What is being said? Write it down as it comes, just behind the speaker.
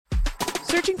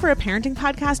Searching for a parenting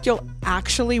podcast you'll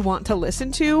actually want to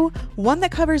listen to? One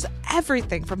that covers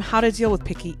everything from how to deal with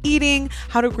picky eating,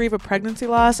 how to grieve a pregnancy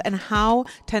loss, and how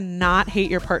to not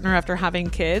hate your partner after having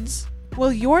kids?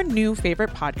 Well, your new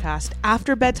favorite podcast,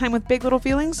 After Bedtime with Big Little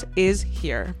Feelings, is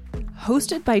here.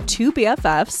 Hosted by two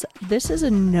BFFs, this is a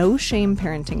no-shame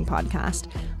parenting podcast.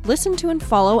 Listen to and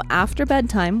follow After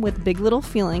Bedtime with Big Little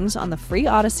Feelings on the free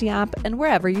Odyssey app and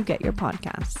wherever you get your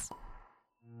podcasts.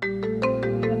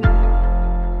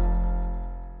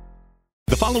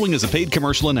 The following is a paid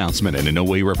commercial announcement and in no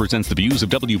way represents the views of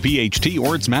WPHT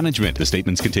or its management. The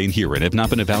statements contained herein have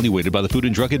not been evaluated by the Food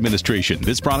and Drug Administration.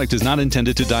 This product is not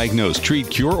intended to diagnose, treat,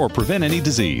 cure, or prevent any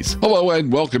disease. Hello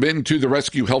and welcome into the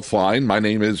Rescue Healthline. My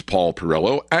name is Paul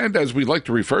Perrello, and as we like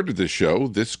to refer to this show,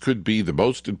 this could be the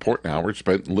most important hour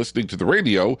spent listening to the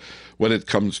radio when it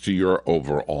comes to your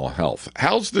overall health.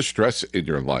 How's the stress in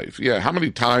your life? Yeah, how many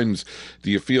times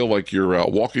do you feel like you're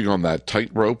walking on that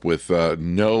tightrope with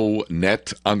no net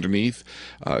underneath?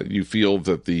 You feel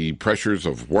that the pressures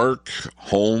of work,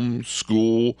 home,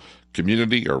 school,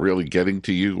 community are really getting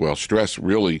to you. Well, stress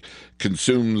really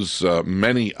consumes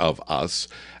many of us.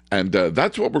 And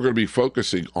that's what we're going to be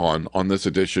focusing on this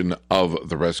edition of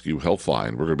the Rescue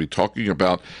Healthline. We're going to be talking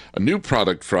about a new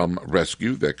product from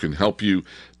Rescue that can help you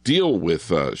deal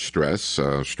with stress.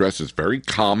 Stress is very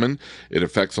common. It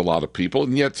affects a lot of people.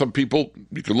 And yet some people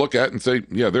you can look at and say,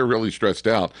 yeah, they're really stressed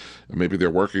out. And maybe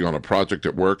they're working on a project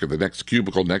at work in the next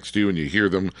cubicle next to you, and you hear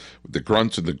them with the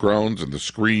grunts and the groans and the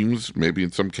screams, maybe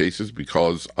in some cases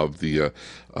because of the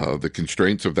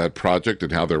constraints of that project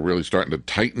and how they're really starting to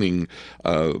tightening,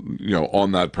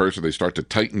 on that person. They start to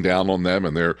tighten down on them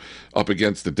and they're up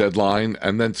against the deadline.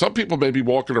 And then some people may be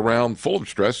walking around full of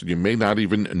stress and you may not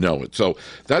even know it. So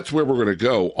that's where we're going to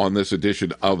go on this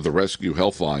edition of the Rescue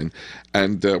Healthline.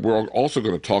 And we're also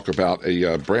going to talk about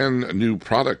a brand new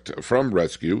product from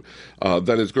Rescue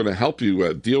that is going to help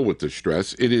you deal with the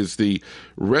stress. It is the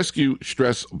Rescue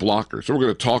Stress Blocker. So we're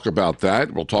going to talk about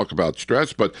that. We'll talk about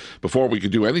stress. But before we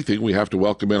can do anything, we have to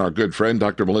welcome in our good friend,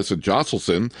 Dr. Melissa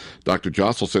Josselson. Dr.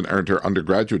 Josselson earned her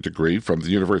undergraduate degree from the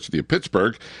University of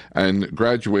Pittsburgh and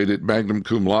graduated magna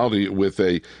cum laude with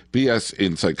a BS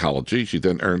in psychology. She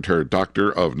then earned her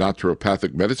Doctor of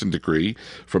Naturopathic Medicine degree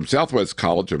from Southwest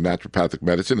College of Naturopathic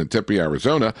Medicine in Tempe,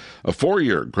 Arizona, a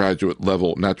 4-year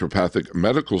graduate-level naturopathic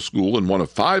medical school and one of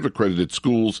 5 accredited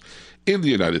schools in the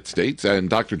United States. And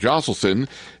Dr. Josselson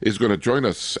is going to join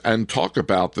us and talk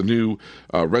about the new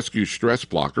Rescue Stress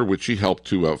Blocker, which she helped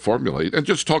to formulate, and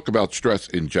just talk about stress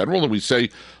in general. And we say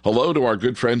hello to our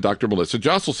good friend, Dr. Melissa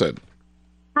Josselson.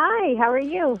 Hi, how are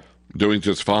you? Doing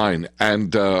just fine.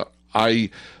 And I,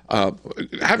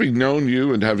 having known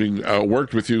you and having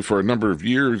worked with you for a number of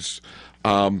years,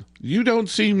 you don't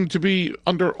seem to be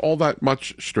under all that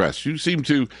much stress. You seem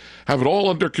to have it all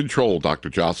under control, Dr.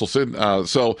 Josselson.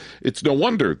 So it's no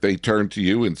wonder they turned to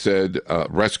you and said,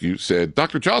 Rescue said,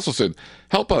 Dr. Josselson,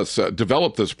 help us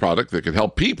develop this product that can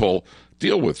help people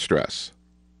deal with stress.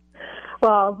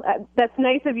 Well, that's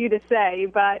nice of you to say,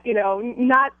 but,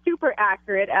 not super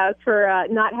accurate as for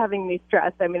not having any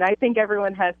stress. I mean, I think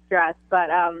everyone has stress, but,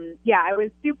 I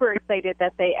was super excited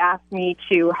that they asked me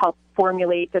to help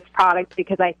formulate this product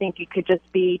because I think it could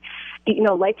just be,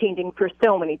 life-changing for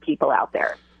so many people out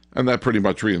there. And that pretty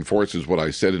much reinforces what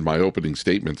I said in my opening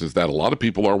statements, is that a lot of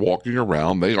people are walking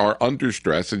around, they are under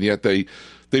stress, and yet they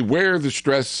wear the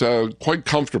stress quite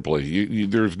comfortably.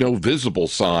 There's no visible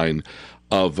sign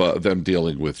of them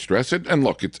dealing with stress. And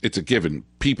look, it's a given.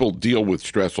 People deal with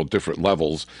stress on different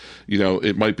levels.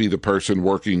 It might be the person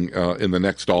working in the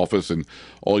next office and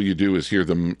all you do is hear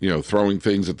them, throwing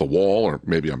things at the wall, or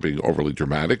maybe I'm being overly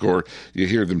dramatic, or you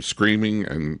hear them screaming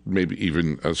and maybe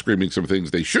even screaming some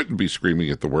things they shouldn't be screaming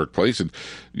at the workplace. And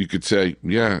you could say,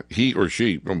 yeah, he or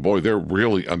she, oh boy, they're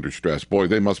really under stress. Boy,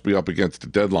 they must be up against a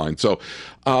deadline. So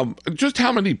just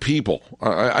how many people,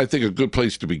 I think a good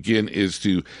place to begin is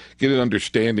to get an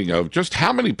understanding of just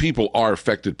how many people are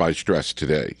affected by stress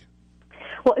today.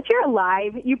 Well, if you're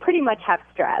alive, you pretty much have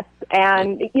stress.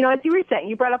 And, as you were saying,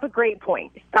 you brought up a great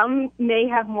point. Some may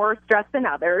have more stress than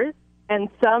others, and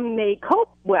some may cope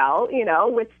well,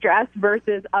 with stress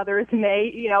versus others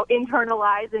may,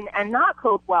 internalize and not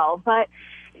cope well. But,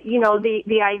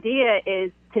 the idea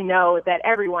is to know that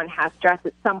everyone has stress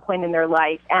at some point in their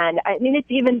life. And I mean, it's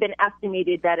even been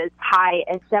estimated that as high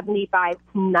as 75 to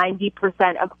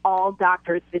 90% of all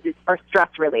doctors' visits are stress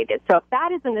related. So if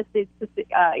that isn't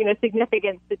a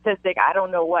significant statistic, I don't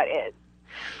know what is.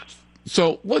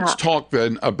 So let's talk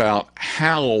then about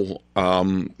how,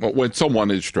 when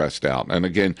someone is stressed out, and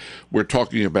again, we're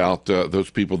talking about those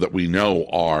people that we know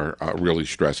are really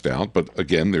stressed out, but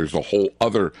again, there's a whole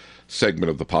other segment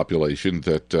of the population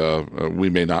that we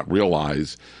may not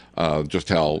realize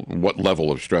just what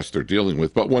level of stress they're dealing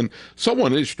with. But when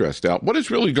someone is stressed out, what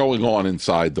is really going on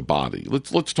inside the body?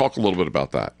 Let's talk a little bit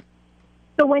about that.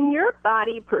 So when your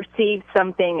body perceives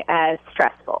something as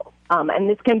stressful, and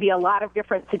this can be a lot of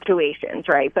different situations,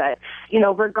 right? But,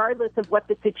 regardless of what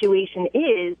the situation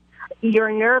is,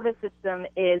 your nervous system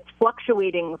is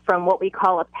fluctuating from what we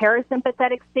call a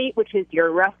parasympathetic state, which is your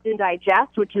rest and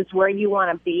digest, which is where you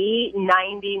want to be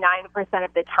 99%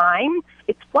 of the time.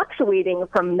 It's fluctuating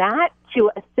from that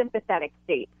to a sympathetic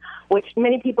state, which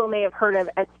many people may have heard of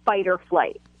as fight or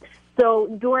flight. So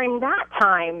during that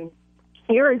time,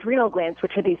 your adrenal glands,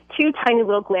 which are these two tiny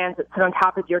little glands that sit on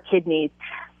top of your kidneys,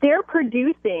 they're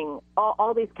producing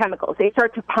all these chemicals. They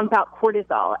start to pump out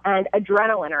cortisol and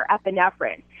adrenaline or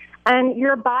epinephrine. And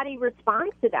your body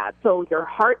responds to that. So your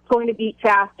heart's going to beat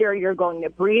faster, you're going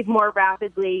to breathe more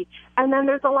rapidly, and then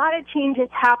there's a lot of changes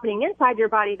happening inside your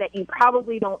body that you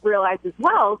probably don't realize as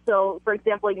well. So, for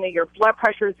example, your blood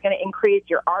pressure is going to increase,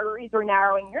 your arteries are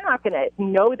narrowing. You're not going to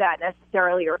know that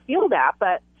necessarily or feel that,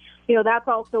 but that's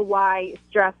also why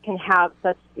stress can have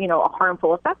such, a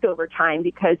harmful effect over time,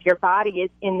 because your body is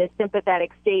in this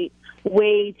sympathetic state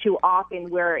way too often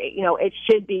where, it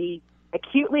should be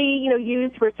acutely,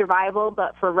 used for survival,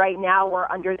 but for right now, we're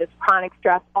under this chronic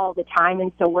stress all the time,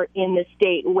 and so we're in this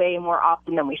state way more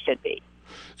often than we should be.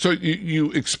 So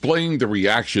you explained the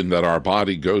reaction that our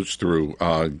body goes through,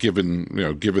 given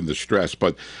the stress.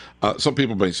 But some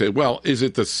people may say, well, is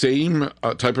it the same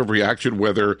type of reaction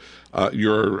whether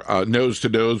you're nose to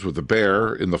nose with a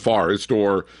bear in the forest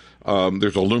or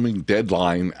there's a looming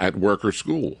deadline at work or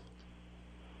school?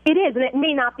 It is, and it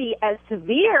may not be as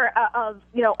severe of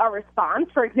a response.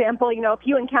 For example, if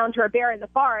you encounter a bear in the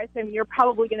forest, and you're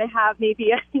probably going to have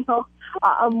maybe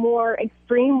a more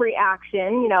extreme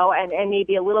reaction, and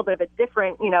maybe a little bit of a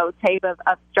different type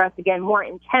of stress. Again, more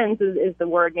intense is the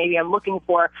word maybe I'm looking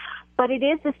for. But it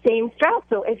is the same stress.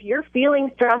 So if you're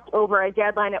feeling stressed over a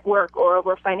deadline at work or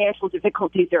over financial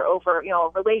difficulties or over,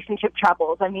 relationship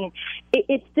troubles,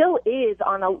 it still is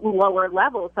on a lower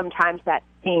level sometimes that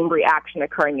same reaction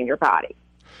occurring in your body.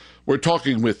 We're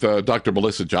talking with Dr.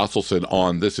 Melissa Josselson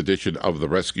on this edition of the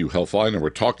Rescue Healthline, and we're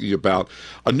talking about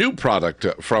a new product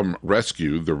from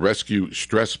Rescue, the Rescue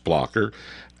Stress Blocker.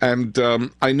 And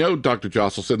I know, Dr.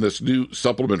 Josselson, this new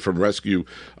supplement from Rescue,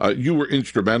 you were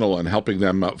instrumental in helping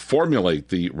them formulate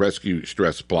the Rescue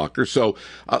Stress Blocker. So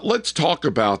let's talk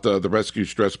about the Rescue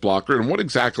Stress Blocker and what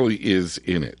exactly is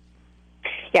in it.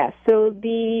 Yes, so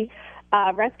the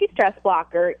Rescue Stress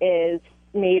Blocker is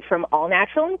made from all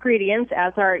natural ingredients,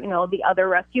 as are, the other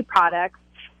Rescue products.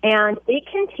 And it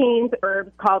contains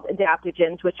herbs called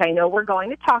adaptogens, which I know we're going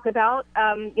to talk about,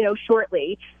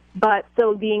 shortly. But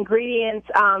so the ingredients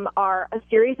are a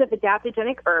series of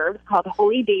adaptogenic herbs called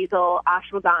holy basil,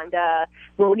 ashwagandha,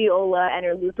 rhodiola, and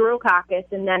eleutherococcus.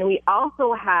 And then we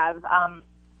also have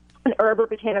an herb or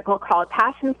botanical called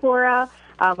passiflora,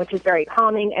 which is very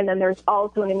calming. And then there's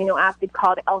also an amino acid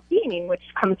called L-theanine, which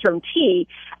comes from tea.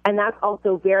 And that's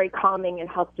also very calming and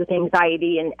helps with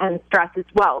anxiety and stress as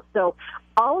well. So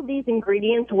all of these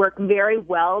ingredients work very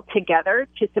well together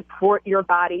to support your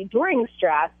body during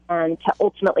stress and to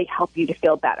ultimately help you to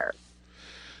feel better.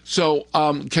 So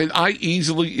can I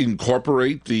easily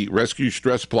incorporate the Rescue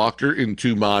Stress Blocker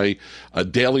into my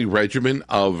daily regimen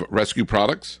of Rescue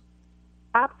products?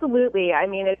 Absolutely.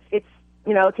 It's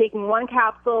taking one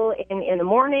capsule in the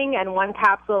morning and one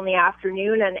capsule in the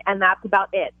afternoon, and that's about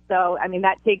it. So,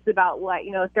 that takes about,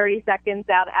 30 seconds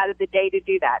out of the day to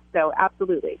do that. So,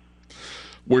 absolutely.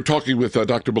 We're talking with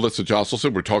Dr. Melissa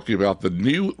Josselson. We're talking about the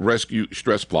new Rescue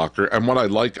Stress Blocker. And what I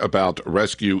like about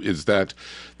Rescue is that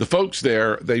the folks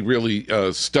there, they really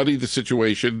study the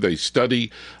situation. They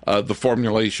study the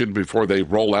formulation before they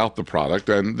roll out the product.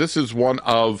 And this is one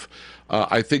of,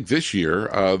 I think this year,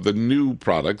 the new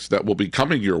products that will be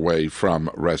coming your way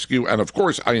from Rescue. And of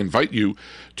course, I invite you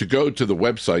to go to the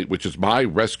website, which is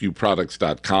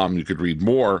myrescueproducts.com. You could read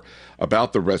more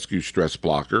about the Rescue Stress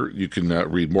Blocker. You can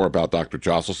read more about Dr.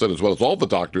 Josselson, as well as all the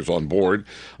doctors on board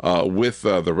with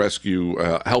the Rescue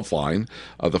Healthline,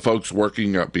 the folks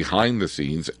working behind the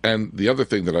scenes. And the other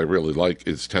thing that I really like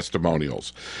is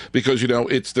testimonials, because,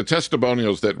 it's the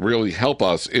testimonials that really help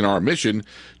us in our mission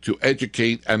to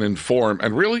educate and inform inform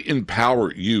and really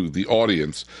empower you, the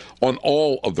audience, on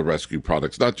all of the rescue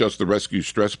products, not just the Rescue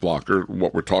Stress Blocker,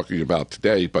 what we're talking about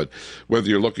today, but whether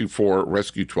you're looking for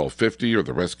Rescue 1250 or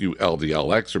the Rescue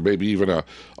LDLX or maybe even a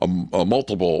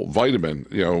multiple vitamin.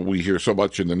 You know, we hear so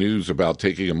much in the news about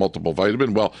taking a multiple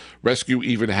vitamin. Well, Rescue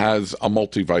even has a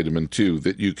multivitamin too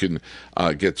that you can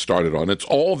get started on. It's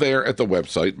all there at the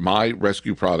website,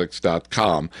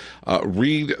 myrescueproducts.com.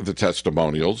 Read the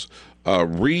testimonials.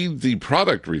 Read the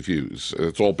product reviews.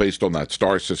 It's all based on that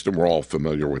STAR system. We're all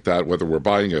familiar with that. Whether we're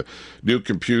buying a new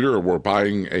computer or we're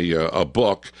buying a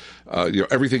book,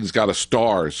 everything's got a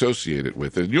star associated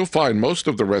with it. And you'll find most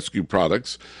of the rescue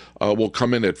products will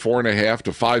come in at 4.5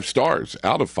 to 5 stars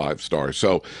out of 5 stars.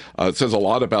 So it says a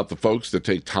lot about the folks that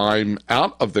take time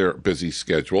out of their busy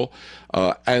schedule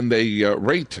and they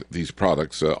rate these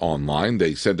products online.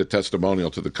 They send a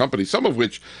testimonial to the company, some of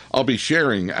which I'll be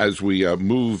sharing as we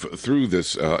move through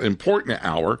this important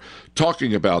hour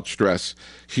talking about stress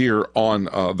here on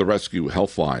the Rescue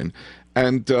Healthline.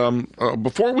 And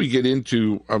before we get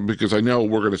into, because I know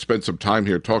we're going to spend some time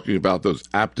here talking about those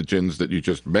aptogens that you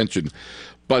just mentioned,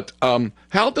 but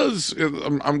how does,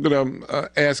 I'm going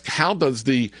to ask, how does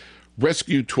the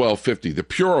Rescue 1250, the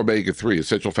pure omega-3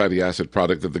 essential fatty acid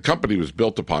product that the company was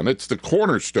built upon, it's the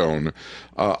cornerstone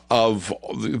of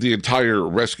the entire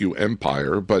rescue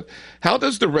empire, but how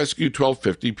does the Rescue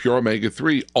 1250 pure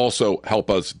omega-3 also help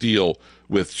us deal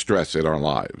with stress in our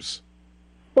lives?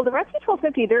 Well, the Rescue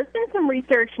 1250, there's been some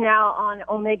research now on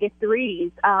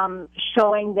omega-3s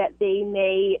showing that they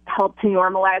may help to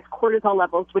normalize cortisol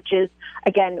levels, which is,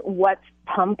 again, what's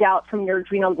pumped out from your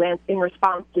adrenal glands in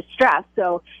response to stress.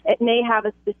 So it may have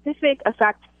a specific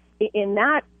effect in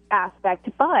that aspect,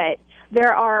 but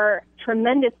there are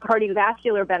tremendous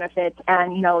cardiovascular benefits,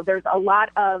 and, there's a lot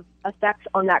of effects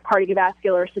on that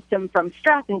cardiovascular system from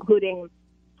stress, including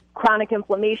chronic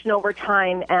inflammation over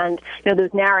time and,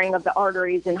 those narrowing of the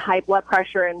arteries and high blood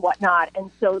pressure and whatnot.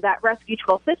 And so that Rescue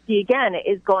 1250, again,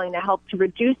 is going to help to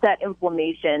reduce that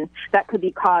inflammation that could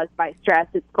be caused by stress.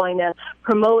 It's going to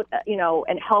promote,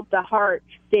 and help the heart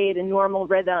stay at a normal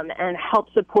rhythm and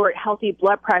help support healthy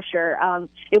blood pressure.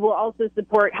 It will also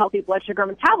support healthy blood sugar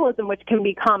metabolism, which can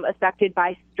become affected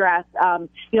by stress.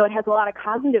 It has a lot of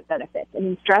cognitive benefits. I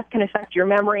mean, stress can affect your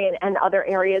memory and other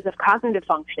areas of cognitive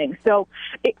functioning. So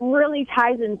it really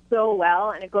ties in so well,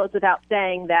 and it goes without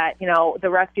saying that, the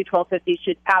Rescue 1250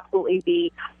 should absolutely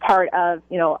be part of,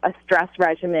 a stress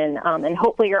regimen. And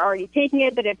hopefully you're already taking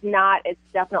it, but if not, it's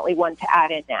definitely one to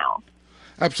add in now.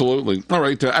 Absolutely. All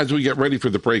right. As we get ready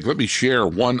for the break, let me share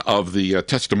one of the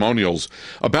testimonials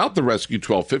about the Rescue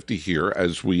 1250 here.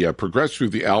 As we progress through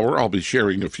the hour, I'll be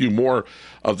sharing a few more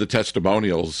of the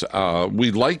testimonials.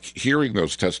 We like hearing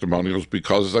those testimonials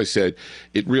because, as I said,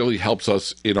 it really helps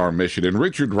us in our mission. And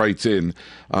Richard writes in,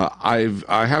 I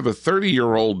have a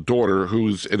 30-year-old daughter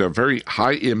who's in a very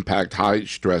high-impact,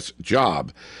 high-stress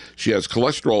job. She has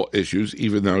cholesterol issues,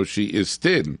 even though she is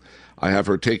thin. I have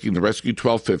her taking the Rescue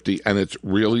 1250, and it's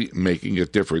really making a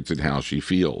difference in how she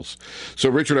feels. So,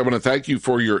 Richard, I want to thank you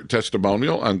for your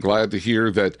testimonial. I'm glad to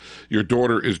hear that your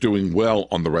daughter is doing well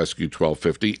on the Rescue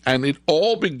 1250, and it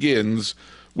all begins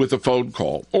with a phone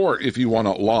call. Or if you want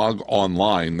to log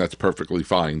online, that's perfectly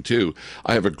fine too.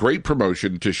 I have a great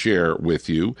promotion to share with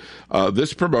you.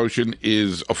 This promotion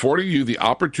is affording you the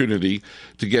opportunity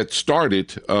to get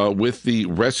started with the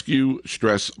Rescue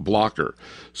Stress Blocker.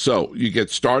 So you get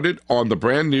started on the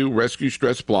brand new Rescue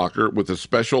Stress Blocker with a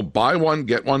special buy one,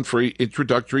 get one free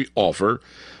introductory offer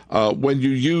when you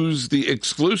use the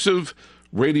exclusive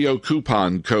radio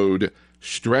coupon code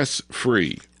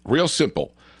STRESSFREE. Real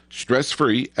simple.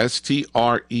 Stress-free,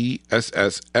 STRESSFREE.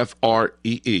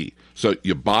 So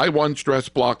you buy one stress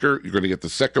blocker, you're going to get the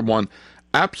second one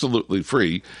absolutely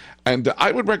free. And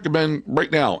I would recommend right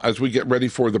now, as we get ready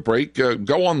for the break,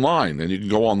 go online. And you can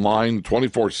go online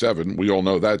 24/7. We all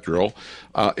know that drill.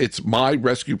 It's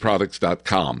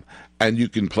myrescueproducts.com. And you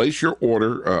can place your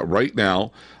order right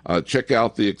now. Check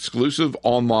out the exclusive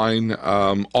online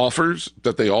offers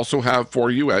that they also have for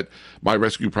you at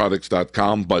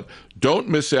myrescueproducts.com. But don't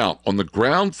miss out on the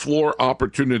ground floor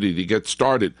opportunity to get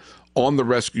started on the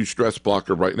Rescue Stress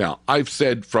Blocker right now. I've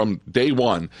said from day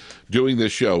one doing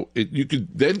this show, you could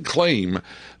then claim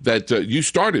that you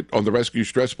started on the Rescue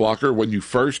Stress Blocker when you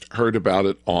first heard about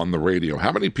it on the radio.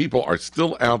 How many people are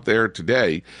still out there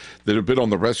today that have been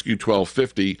on the Rescue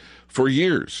 1250 for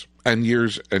years? and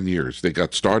years and years. They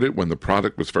got started when the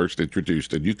product was first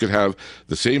introduced, and you could have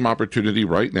the same opportunity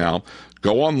right now.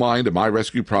 Go online to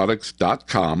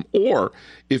myrescueproducts.com, or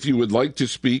if you would like to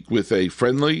speak with a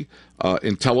friendly,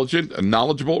 intelligent, and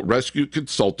knowledgeable rescue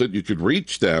consultant, you could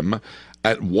reach them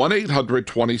at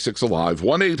 1-800-26-ALIVE,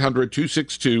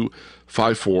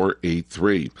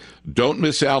 1-800-262-5483. Don't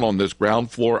miss out on this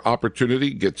ground floor opportunity.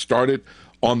 Get started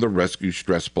on the Rescue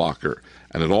Stress Blocker.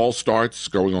 And it all starts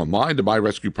going online to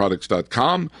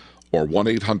myrescueproducts.com or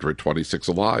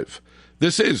 1-800-26-ALIVE.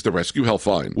 This is the Rescue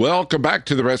Healthline. Welcome back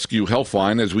to the Rescue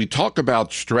Healthline as we talk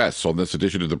about stress on this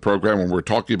edition of the program, when we're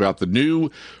talking about the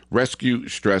new Rescue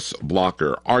Stress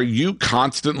Blocker. Are you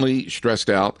constantly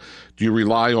stressed out? Do you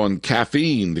rely on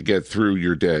caffeine to get through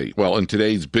your day? Well, in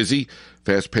today's busy,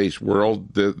 fast-paced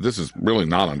world, this is really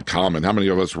not uncommon. How many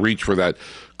of us reach for that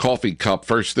coffee cup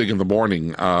first thing in the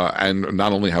morning and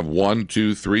not only have 1,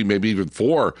 2, 3, maybe even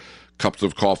 4 cups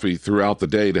of coffee throughout the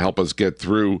day to help us get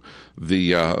through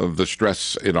the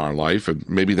stress in our life, and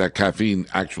maybe that caffeine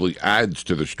actually adds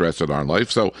to the stress in our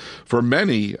life. So for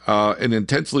many, an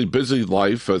intensely busy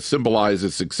life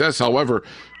symbolizes success. However,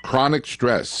 chronic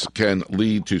stress can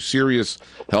lead to serious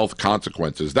health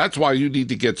consequences. That's why you need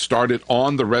to get started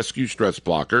on the Rescue Stress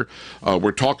Blocker.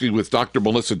 We're talking with Dr.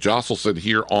 Melissa Josselson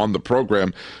here on the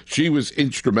program. She was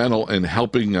instrumental in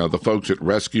helping the folks at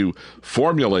Rescue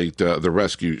formulate the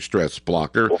Rescue Stress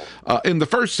Blocker. In the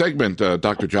first segment,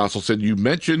 Dr. Josselson, you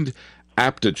mentioned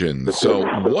adaptogens. So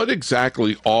what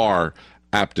exactly are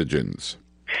adaptogens?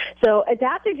 So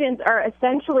adaptogens are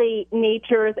essentially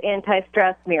nature's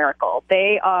anti-stress miracle.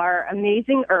 They are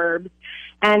amazing herbs,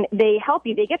 and they help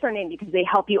you. They get their name because they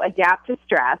help you adapt to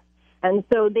stress. And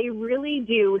so they really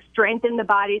do strengthen the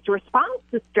body's response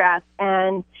to stress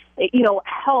and,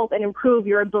 help and improve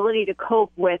your ability to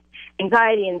cope with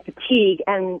anxiety and fatigue.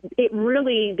 And they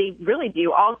really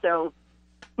do also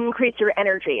increase your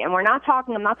energy. And I'm not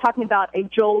talking about a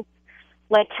jolt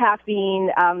like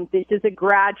caffeine. This is a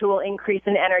gradual increase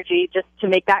in energy, just to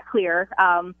make that clear.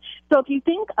 So if you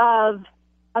think of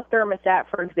a thermostat,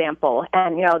 for example,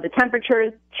 and, the temperature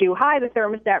is too high, the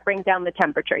thermostat brings down the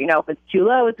temperature. If it's too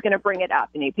low, it's going to bring it up.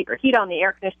 And you put your heat on, the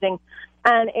air conditioning.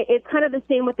 And it's kind of the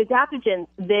same with adaptogens.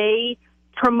 They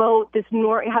promote this,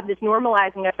 have this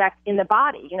normalizing effect in the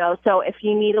body. So if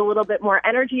you need a little bit more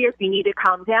energy, or if you need to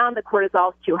calm down, the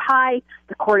cortisol's too high,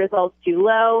 the cortisol's too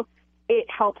low, it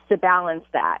helps to balance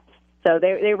that. So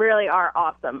they really are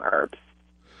awesome herbs.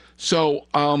 So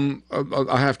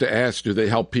I have to ask, do they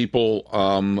help people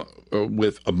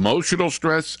with emotional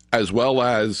stress as well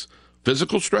as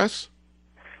physical stress?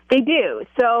 They do.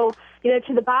 So,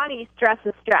 to the body, stress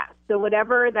is stress. So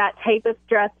whatever that type of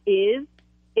stress is,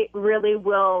 it really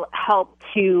will help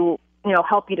to,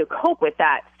 help you to cope with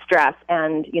that stress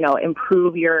and,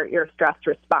 improve your stress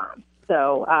response.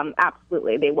 So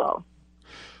absolutely, they will.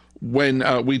 When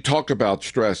we talk about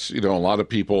stress, a lot of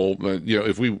people,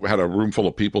 if we had a room full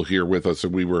of people here with us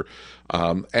and we were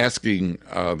asking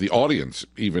the audience,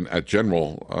 even at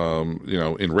General,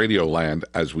 in Radio Land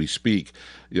as we speak,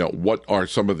 what are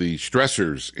some of the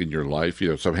stressors in your life?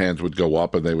 Some hands would go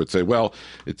up and they would say, well,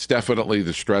 it's definitely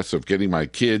the stress of getting my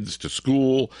kids to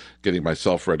school, getting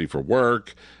myself ready for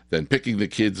work, then picking the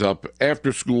kids up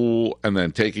after school, and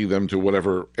then taking them to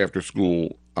whatever after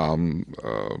school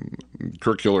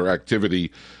curricular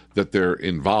activity that they're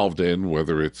involved in,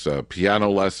 whether it's piano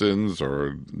lessons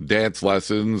or dance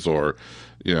lessons or,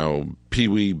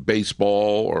 pee-wee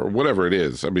baseball or whatever it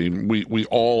is. I mean, we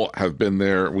all have been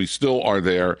there. We still are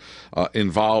there,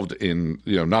 involved in,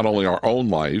 not only our own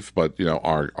life, but,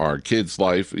 our kids'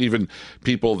 life, even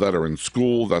people that are in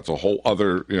school. That's a whole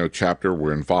other, chapter.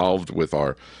 We're involved with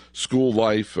our school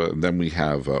life. And then we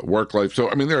have work life. So,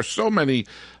 I mean, there are so many.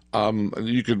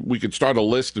 We could start a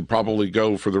list and probably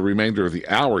go for the remainder of the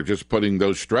hour just putting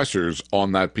those stressors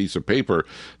on that piece of paper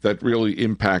that really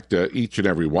impact each and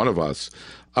every one of us.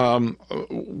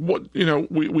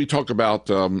 We talk about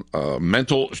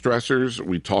mental stressors,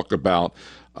 we talk about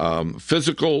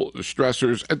physical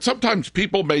stressors, and sometimes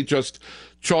people may just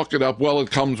chalk it up, well, it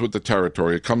comes with the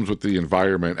territory, it comes with the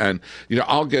environment, and,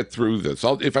 I'll get through this.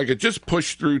 If I could just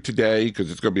push through today, because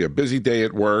it's going to be a busy day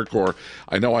at work, or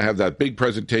I know I have that big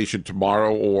presentation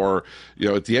tomorrow, or,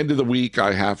 at the end of the week,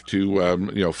 I have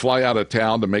to, fly out of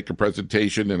town to make a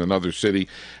presentation in another city.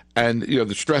 And,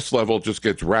 the stress level just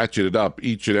gets ratcheted up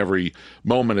each and every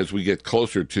moment as we get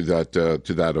closer to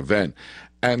that event.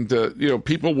 And,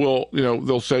 people will,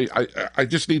 they'll say, I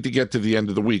just need to get to the end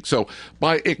of the week. So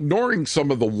by ignoring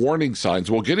some of the warning signs,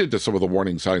 we'll get into some of the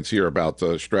warning signs here about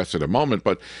stress in a moment,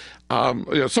 but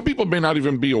some people may not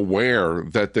even be aware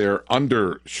that they're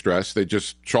under stress. They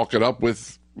just chalk it up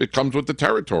with it comes with the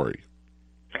territory.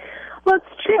 Well,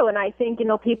 it's true, and I think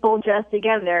people just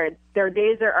again their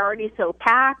days are already so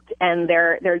packed, and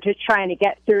they're just trying to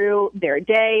get through their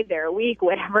day, their week,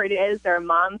 whatever it is, their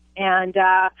month, and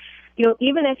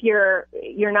even if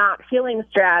you're not feeling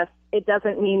stress, it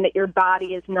doesn't mean that your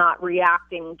body is not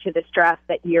reacting to the stress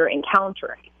that you're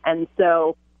encountering, and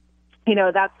so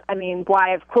that's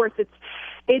why of course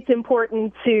it's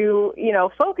important to,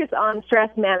 focus on stress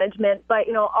management, but,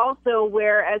 also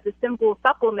whereas a simple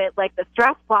supplement like the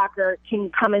stress blocker can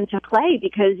come into play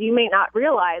because you may not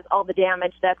realize all the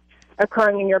damage that's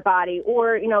occurring in your body,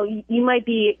 or, you might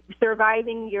be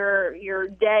surviving your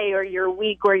day or your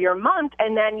week or your month,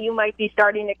 and then you might be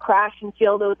starting to crash and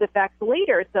feel those effects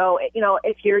later. So,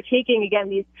 if you're taking, again,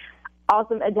 these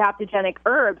awesome adaptogenic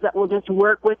herbs that will just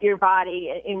work with your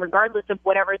body in regardless of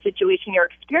whatever situation you're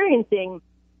experiencing,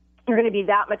 you're going to be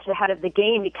that much ahead of the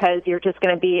game because you're just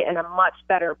going to be in a much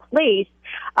better place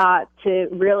to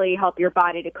really help your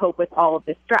body to cope with all of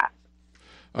this stress.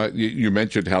 You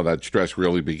mentioned how that stress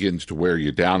really begins to wear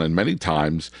you down, and many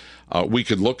times we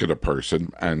could look at a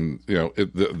person, and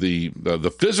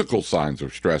the physical signs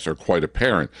of stress are quite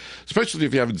apparent, especially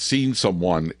if you haven't seen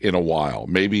someone in a while.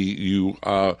 Maybe you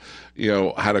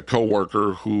had a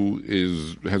coworker who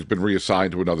has been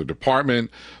reassigned to another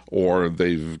department, or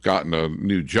they've gotten a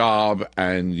new job,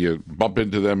 and you bump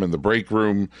into them in the break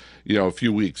room, a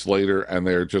few weeks later, and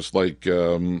they're just like, you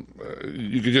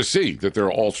can just see that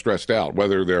they're all stressed out,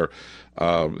 whether they're,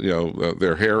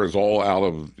 their hair is all out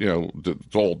of,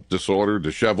 it's all disordered,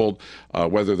 disheveled,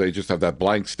 whether they just have that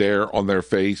blank stare on their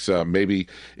face. Maybe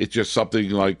it's just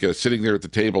something like sitting there at the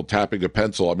table tapping a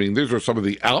pencil. These are some of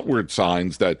the outward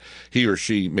signs that he or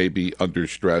she may be under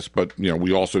stress, but,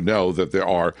 we also know that there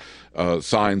are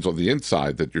signs on the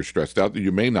inside that you're stressed out that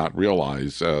you may not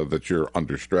realize that you're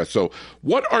under stress. So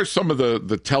what are some of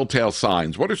the telltale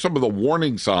signs? What are some of the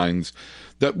warning signs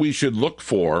that we should look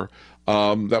for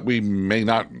that we may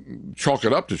not chalk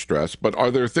it up to stress, but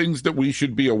are there things that we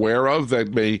should be aware of that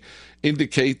may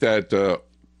indicate that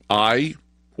I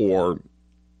or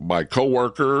my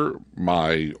coworker,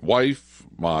 my wife,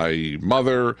 my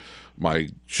mother, my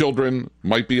children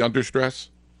might be under stress?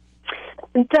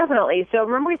 Definitely. So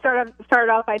remember we started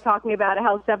off by talking about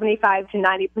how 75 to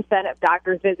 90% of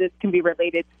doctor's visits can be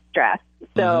related to stress.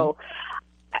 So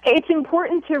it's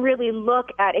important to really look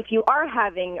at if you are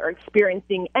having or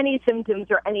experiencing any symptoms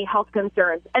or any health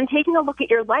concerns and taking a look at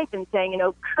your life and saying,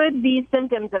 could these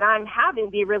symptoms that I'm having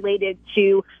be related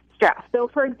to stress? So,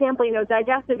 for example,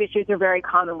 digestive issues are very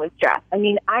common with stress.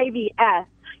 IBS,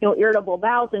 irritable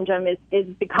bowel syndrome is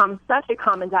become such a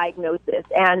common diagnosis.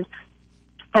 And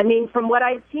from what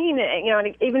I've seen,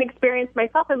 and even experienced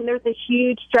myself, there's a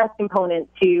huge stress component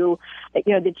to,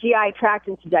 the GI tract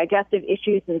and to digestive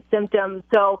issues and symptoms.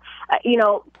 So,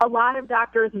 a lot of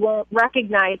doctors won't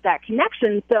recognize that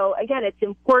connection. So, again, it's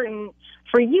important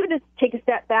for you to take a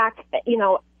step back,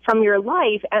 from your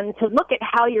life and to look at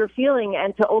how you're feeling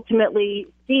and to ultimately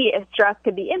see if stress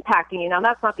could be impacting you. Now,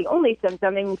 that's not the only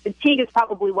symptom. Fatigue is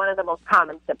probably one of the most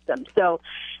common symptoms. So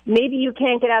maybe you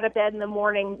can't get out of bed in the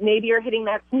morning. Maybe you're hitting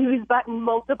that snooze button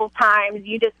multiple times.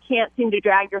 You just can't seem to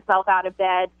drag yourself out of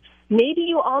bed. Maybe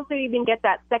you also even get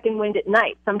that second wind at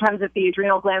night. Sometimes if the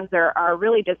adrenal glands are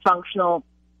really dysfunctional,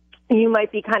 you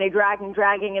might be kind of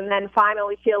dragging, and then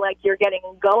finally feel like you're getting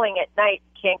going at night,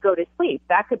 can't go to sleep.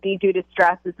 That could be due to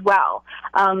stress as well.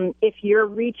 If you're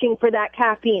reaching for that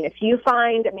caffeine, if you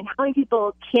find, how many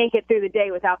people can't get through the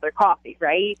day without their coffee,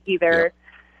 right? Either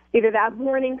that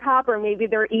morning cup, or maybe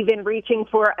they're even reaching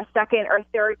for a second or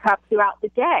third cup throughout the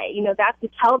day. That's a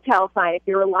telltale sign, if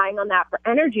you're relying on that for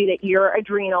energy, that your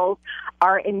adrenals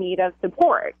are in need of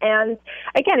support. And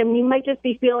again, you might just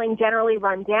be feeling generally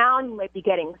run down. You might be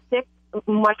getting sick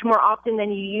much more often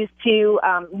than you used to.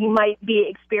 You might be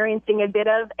experiencing a bit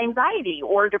of anxiety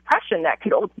or depression that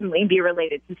could ultimately be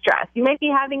related to stress. You might be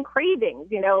having cravings,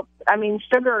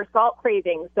 sugar or salt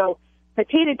cravings. So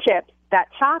potato chips, that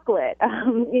chocolate,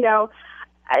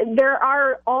 there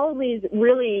are all these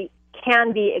really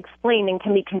can be explained and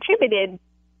can be contributed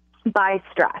by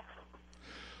stress.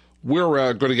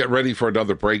 We're going to get ready for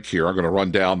another break here. I'm going to run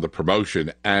down the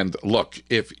promotion. And look,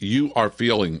 if you are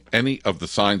feeling any of the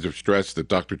signs of stress that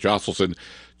Dr. Josselson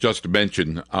just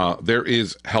mentioned, there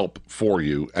is help for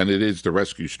you, and it is the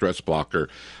Rescue Stress Blocker.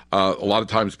 A lot of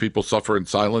times people suffer in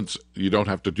silence. You don't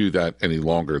have to do that any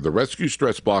longer. The Rescue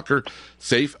Stress Blocker,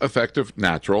 safe, effective,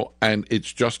 natural, and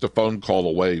it's just a phone call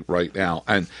away right now.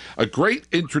 And a great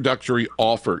introductory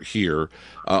offer here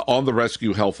on the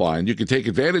Rescue Healthline. You can take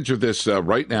advantage of this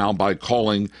right now by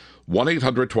calling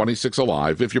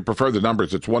 1-800-26-ALIVE. If you prefer the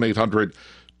numbers, it's 1-800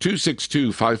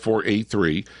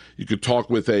 262-5483. You could talk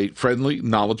with a friendly,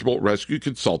 knowledgeable rescue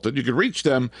consultant. You can reach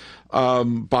them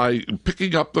by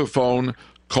picking up the phone,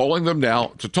 calling them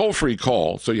now. It's a toll-free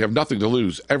call, so you have nothing to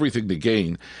lose, everything to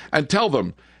gain, and tell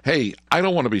them, hey, I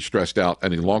don't want to be stressed out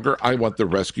any longer. I want the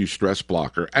Rescue Stress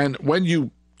Blocker. And when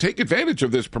you take advantage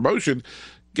of this promotion,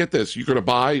 get this, you're going to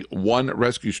buy one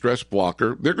Rescue Stress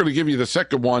Blocker. They're going to give you the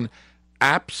second one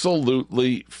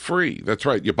absolutely free. That's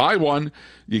right. You buy one,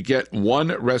 you get one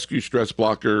Rescue Stress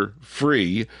Blocker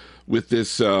free with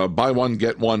this buy one,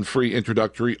 get one free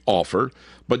introductory offer.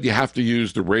 But you have to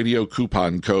use the radio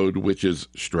coupon code, which is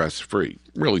stress-free.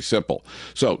 Really simple.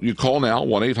 So you call now,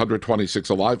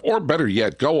 1-800-26-ALIVE, or better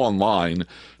yet, go online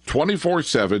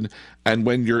 24/7, and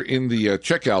when you're in the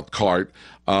checkout cart,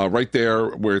 right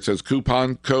there where it says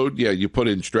coupon code, you put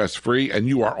in stress-free, and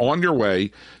you are on your way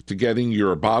to getting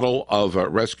your bottle of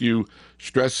Rescue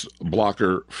Stress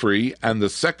Blocker free, and the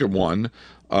second one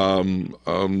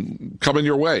coming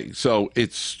your way. So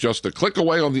it's just a click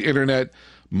away on the internet,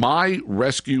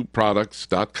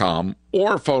 myrescueproducts.com,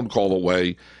 or a phone call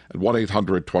away at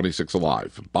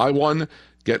 1-800-26-ALIVE. Buy one,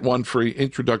 get one free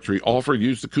introductory offer.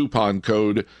 Use the coupon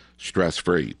code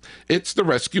STRESS-FREE. It's the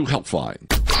Rescue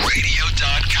Healthline.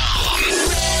 Radio.com.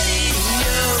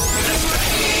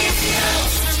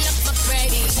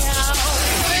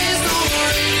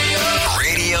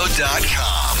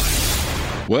 Radio.com.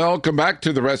 Welcome back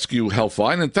to the Rescue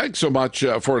Healthline, and thanks so much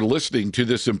for listening to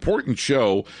this important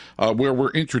show where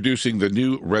we're introducing the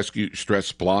new Rescue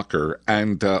Stress Blocker.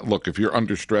 And look, if you're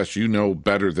under stress, you know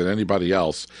better than anybody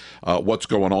else what's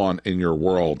going on in your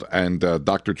world. And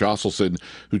Dr. Josselson,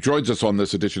 who joins us on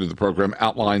this edition of the program,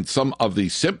 outlined some of the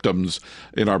symptoms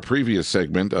in our previous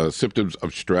segment. Symptoms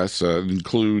of stress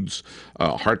includes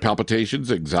heart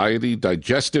palpitations, anxiety,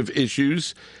 digestive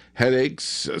issues,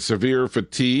 headaches, severe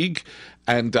fatigue.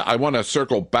 And I want to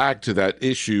circle back to that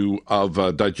issue of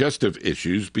digestive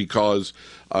issues, because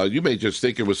you may just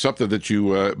think it was something that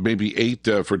you maybe ate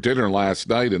for dinner last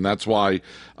night, and that's why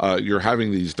you're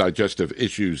having these digestive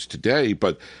issues today.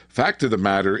 But fact of the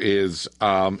matter is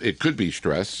it could be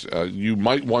stress. You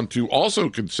might want to also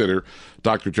consider,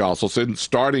 Dr. Josselson,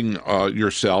 starting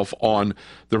yourself on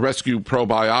the Rescue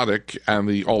Probiotic and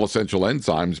the all-essential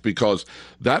enzymes, because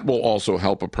that will also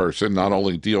help a person not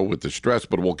only deal with the stress,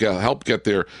 but will help get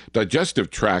their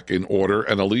digestive tract in order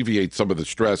and alleviate some of the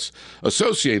stress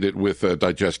associated with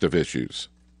digestive issues.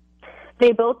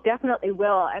 They both definitely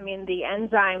will. I mean, the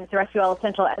enzymes, the Rescue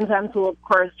All-Essential enzymes will, of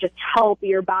course, just help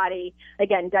your body.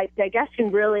 Again,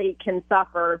 digestion really can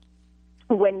suffer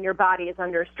when your body is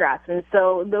under stress. And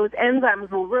so those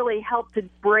enzymes will really help to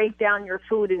break down your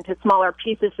food into smaller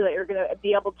pieces so that you're going to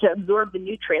be able to absorb the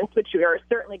nutrients, which you are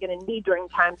certainly going to need during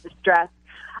times of stress.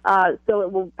 So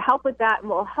it will help with that, and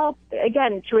will help,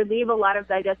 again, to relieve a lot of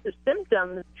digestive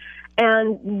symptoms.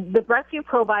 And the Rescue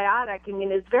Probiotic, I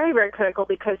mean, is very, very critical,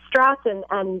 because stress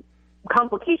and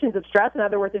complications of stress, in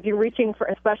other words, if you're reaching for,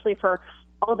 especially for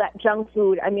all that junk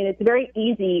food, I mean, it's very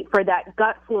easy for that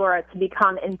gut flora to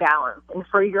become imbalanced. And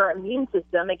for your immune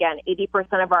system, again,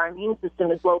 80% of our immune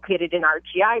system is located in our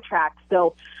GI tract.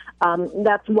 So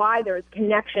that's why there's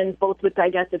connections both with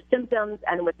digestive symptoms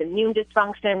and with immune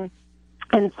dysfunction.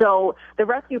 And so the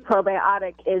Rescue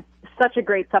Probiotic is such a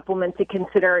great supplement to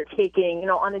consider taking,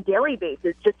 on a daily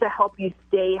basis, just to help you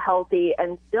stay healthy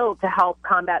and still to help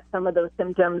combat some of those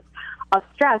symptoms of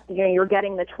stress. You're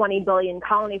getting the 20 billion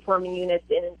colony-forming units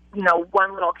in,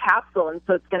 one little capsule. And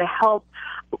so it's going to help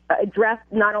address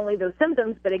not only those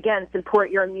symptoms, but again,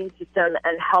 support your immune system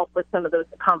and help with some of those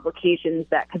complications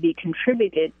that could be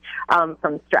contributed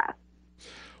from stress.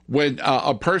 When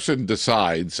a person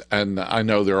decides, and I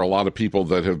know there are a lot of people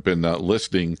that have been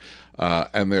listening,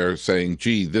 and they're saying,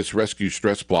 gee, this Rescue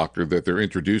Stress Blocker that they're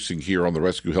introducing here on the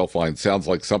Rescue Healthline sounds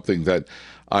like something that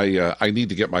I need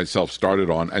to get myself started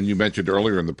on. And you mentioned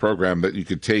earlier in the program that you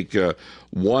could take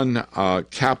one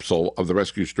capsule of the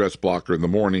Rescue Stress Blocker in the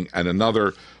morning and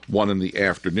another one in the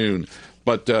afternoon.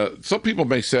 But some people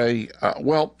may say,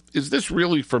 well, is this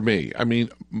really for me? I mean,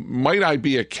 might I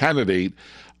be a candidate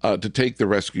to take the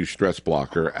Rescue Stress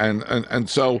Blocker? And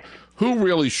so who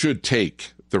really should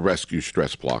take the Rescue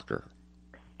Stress Blocker?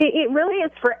 It really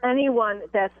is for anyone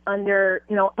that's under,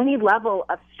 any level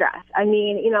of stress. I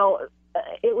mean,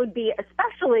 it would be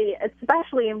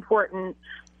especially important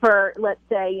for, let's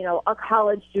say, a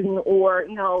college student, or,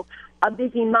 a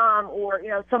busy mom, or,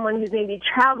 someone who's maybe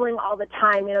traveling all the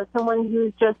time, someone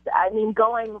who's just,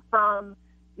 going from,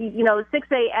 6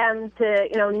 a.m.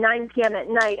 to, 9 p.m. at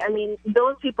night, I mean,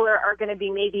 those people are going to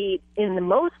be maybe in the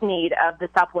most need of the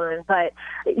supplement. But,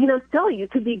 still, you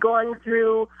could be going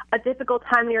through a difficult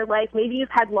time in your life. Maybe you've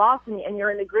had loss and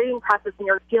you're in the grieving process and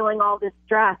you're feeling all this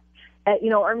stress,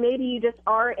 or maybe you just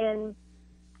are in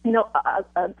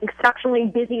a exceptionally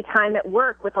busy time at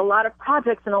work with a lot of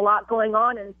projects and a lot going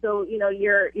on, and so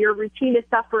your routine is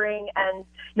suffering, and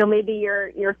maybe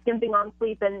you're skimping on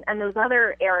sleep and those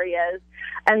other areas.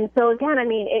 And so again, I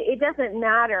mean, it doesn't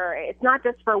matter. It's not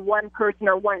just for one person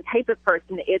or one type of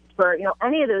person. It's for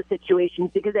any of those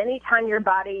situations, because anytime your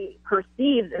body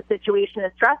perceives a situation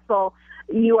as stressful,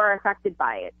 you are affected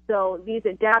by it. So these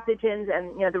adaptogens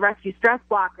and the rescue stress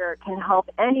blocker can help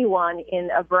anyone in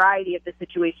a variety of the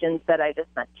situations that I just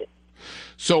mentioned.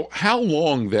 So how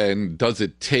long then does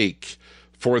it take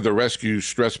for the rescue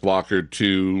stress blocker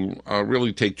to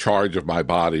really take charge of my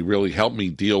body, really help me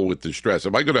deal with the stress?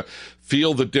 Am I going to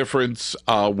feel the difference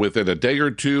within a day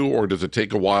or two, or does it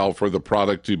take a while for the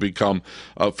product to become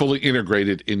fully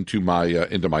integrated into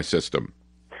my system?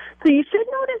 So you should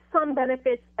notice some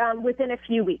benefits within a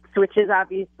few weeks, which is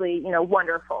obviously,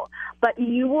 wonderful. But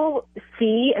you will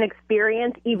see and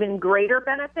experience even greater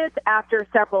benefits after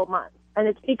several months. And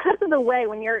it's because of the way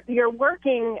when you're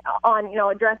working on,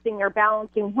 addressing or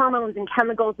balancing hormones and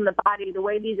chemicals in the body, the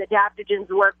way these adaptogens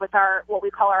work with what we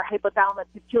call our hypothalamus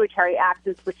pituitary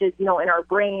axis, which is, in our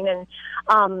brain.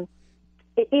 And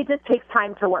it just takes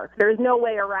time to work. There's no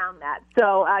way around that.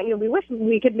 So, we wish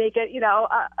we could make it,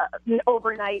 an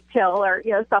overnight pill or,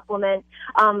 supplement,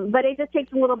 but it just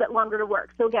takes a little bit longer to work.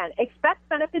 So again, expect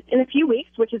benefits in a few weeks,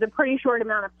 which is a pretty short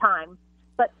amount of time,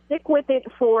 but stick with it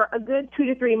for a good 2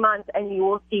 to 3 months and you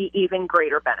will see even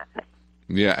greater benefits.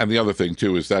 Yeah, and the other thing,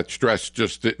 too, is that stress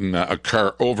just didn't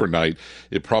occur overnight.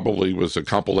 It probably was a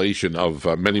compilation of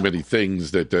many, many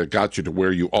things that got you to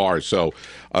where you are. So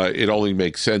it only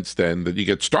makes sense then that you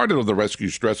get started on the rescue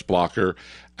stress blocker,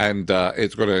 and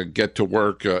it's going to get to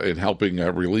work in helping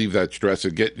relieve that stress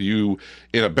and get you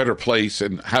in a better place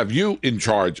and have you in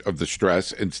charge of the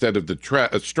stress instead of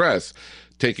the stress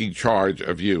taking charge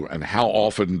of you. And how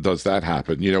often does that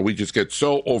happen? We just get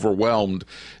so overwhelmed,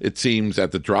 it seems,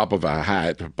 at the drop of a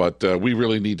hat, but we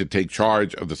really need to take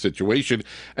charge of the situation.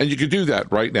 And you can do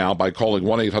that right now by calling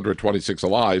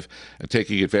 1-800-26-ALIVE and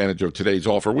taking advantage of today's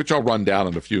offer, which I'll run down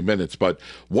in a few minutes. But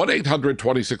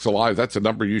 1-800-26-ALIVE, that's a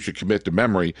number you should commit to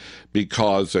memory,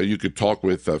 because you could talk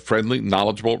with friendly,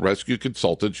 knowledgeable rescue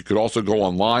consultants. You could also go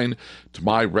online to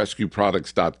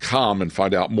myrescueproducts.com and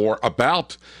find out more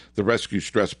about the rescue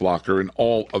stress blocker and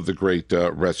all of the great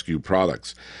rescue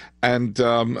products. And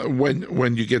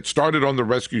when you get started on the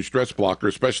rescue stress blocker,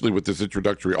 especially with this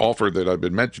introductory offer that I've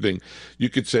been mentioning, you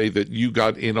could say that you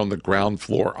got in on the ground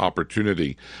floor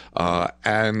opportunity.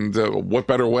 And what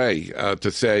better way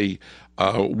to say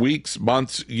weeks,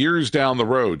 months, years down the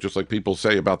road, just like people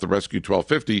say about the Rescue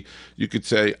 1250, you could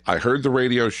say, I heard the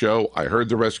radio show, I heard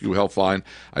the Rescue Healthline,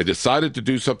 I decided to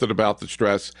do something about the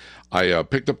stress, I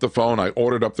picked up the phone, I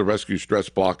ordered up the Rescue Stress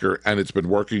Blocker, and it's been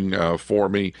working for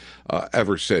me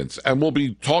ever since. And we'll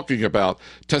be talking about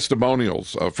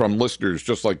testimonials from listeners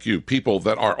just like you, people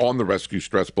that are on the Rescue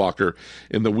Stress Blocker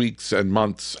in the weeks and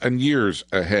months and years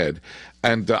ahead.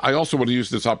 And I also want to use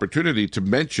this opportunity to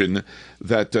mention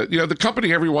that, the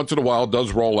company every once in a while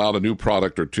does roll out a new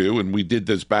product or two, and we did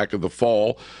this back in the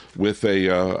fall with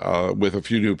a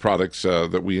few new products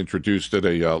that we introduced at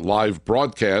a live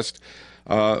broadcast.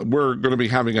 We're going to be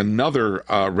having another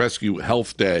Rescue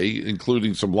Health Day,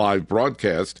 including some live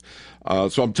broadcast.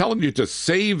 So I'm telling you to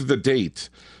save the date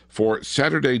for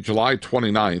Saturday, July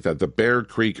 29th at the Bear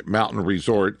Creek Mountain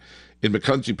Resort in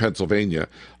Macungie, Pennsylvania.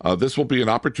 This will be an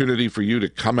opportunity for you to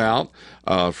come out,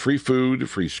 free food,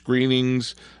 free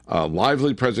screenings,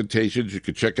 lively presentations. You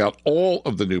can check out all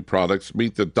of the new products,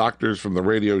 meet the doctors from the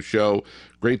radio show.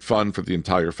 Great fun for the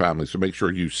entire family. So make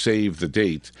sure you save the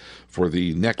date for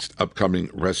the next upcoming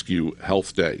Rescue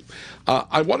Health Day.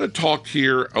 I want to talk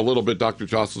here a little bit, Dr.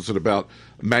 Josselson, about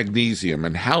magnesium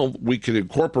and how we can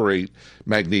incorporate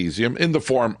magnesium in the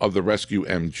form of the Rescue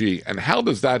MG, and how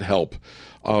does that help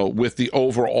with the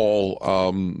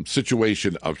overall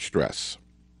situation of stress?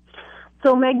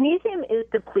 So magnesium is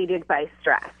depleted by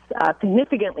stress,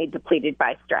 significantly depleted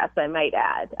by stress, I might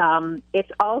add. It's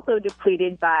also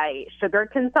depleted by sugar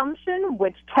consumption,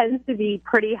 which tends to be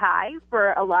pretty high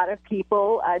for a lot of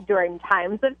people during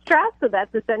times of stress. So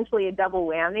that's essentially a double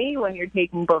whammy when you're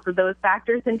taking both of those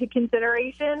factors into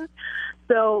consideration.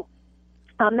 So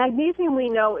magnesium, we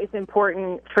know, is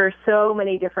important for so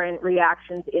many different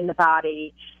reactions in the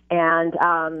body, and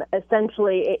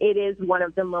essentially it is one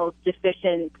of the most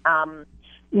deficient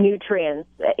nutrients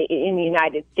in the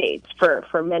United States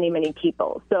for many, many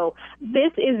people. So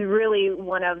this is really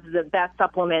one of the best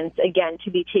supplements, again,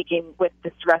 to be taking with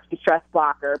the rescue stress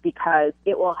blocker, because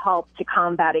it will help to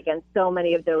combat against so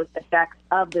many of those effects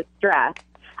of the stress.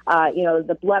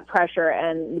 The blood pressure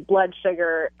and blood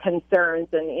sugar concerns,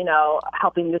 and,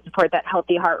 helping to support that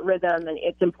healthy heart rhythm. And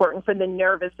it's important for the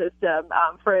nervous system,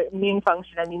 for immune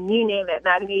function. I mean, you name it,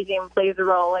 magnesium plays a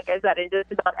role, like I said, in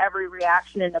just about every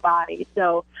reaction in the body.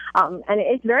 So, and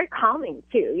it's very calming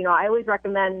too. I always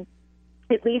recommend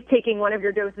at least taking one of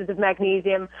your doses of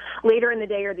magnesium later in the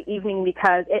day or the evening,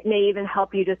 because it may even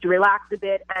help you just relax a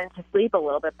bit and to sleep a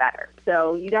little bit better.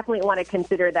 So you definitely want to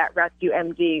consider that Rescue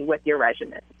MG with your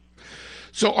regimen.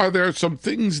 So are there some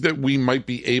things that we might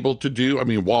be able to do? I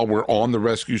mean, while we're on the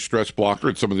Rescue Stress Blocker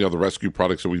and some of the other rescue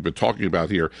products that we've been talking about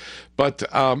here, but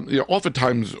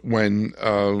oftentimes when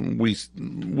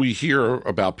we hear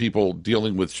about people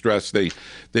dealing with stress, they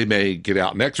may get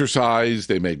out and exercise,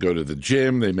 they may go to the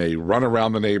gym, they may run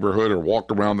around the neighborhood or walk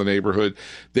around the neighborhood,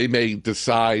 they may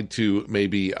decide to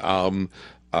maybe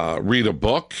read a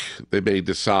book, they may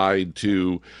decide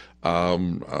to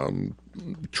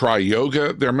try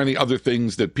yoga. There are many other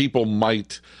things that people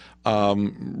might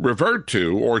revert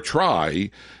to or try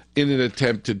in an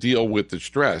attempt to deal with the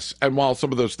stress. And while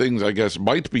some of those things, I guess,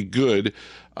 might be good,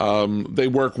 they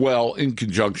work well in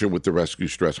conjunction with the Rescue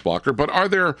Stress Blocker. But are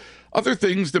there other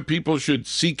things that people should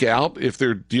seek out if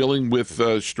they're dealing with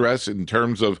stress in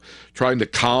terms of trying to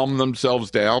calm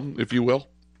themselves down, if you will?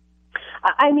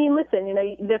 I mean, listen,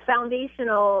 the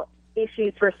foundational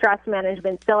issues for stress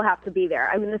management still have to be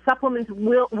there. I mean, the supplements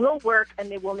will work,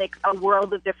 and they will make a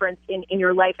world of difference in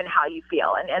your life and how you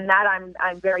feel, and that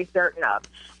I'm very certain of.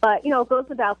 But it goes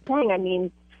without saying. I mean,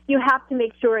 you have to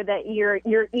make sure that you're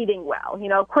eating well.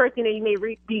 Of course, you may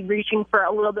be reaching for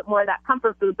a little bit more of that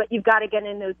comfort food, but you've got to get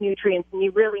in those nutrients, and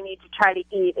you really need to try to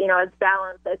eat as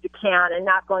balanced as you can, and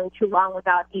not going too long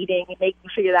without eating, and making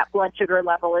sure that blood sugar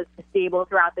level is stable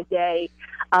throughout the day.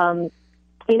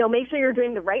 Make sure you're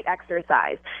doing the right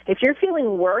exercise. If you're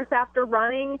feeling worse after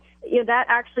running, that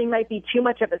actually might be too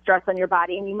much of a stress on your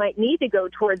body, and you might need to go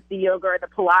towards the yoga or the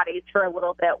Pilates for a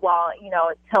little bit while,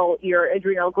 until your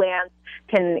adrenal glands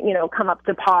can, come up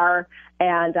to par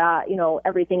and,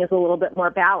 everything is a little bit more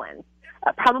balanced.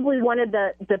 Probably one of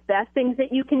the best things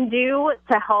that you can do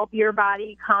to help your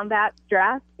body combat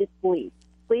stress is sleep.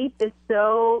 Sleep is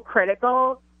so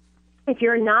critical. If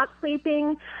you're not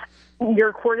sleeping,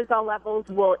 your cortisol levels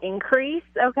will increase,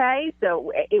 okay?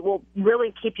 So it will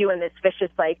really keep you in this vicious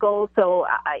cycle. So,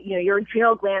 your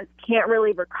adrenal glands can't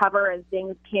really recover, and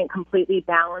things can't completely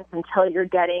balance until you're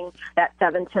getting that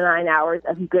 7 to 9 hours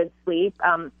of good sleep.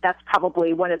 That's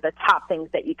probably one of the top things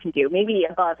that you can do, maybe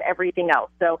above everything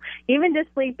else. So even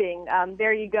just sleeping,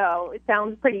 there you go. It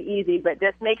sounds pretty easy, but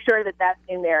just make sure that that's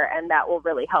in there, and that will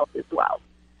really help as well.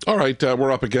 All right,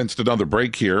 we're up against another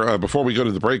break here. Before we go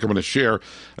to the break, I'm going to share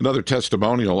another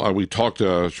testimonial. We talked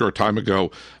a short time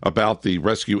ago about the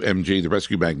Rescue MG, the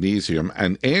Rescue Magnesium,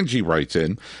 and Angie writes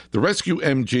in, the Rescue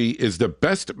MG is the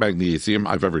best magnesium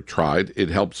I've ever tried. It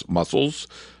helps muscles,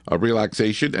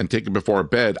 relaxation, and taken before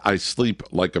bed, I sleep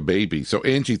like a baby. So,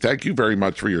 Angie, thank you very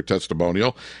much for your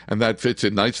testimonial, and that fits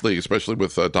in nicely, especially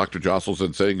with Dr.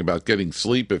 Josselson saying about getting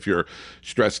sleep if you're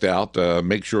stressed out.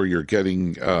 Make sure you're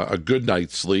getting a good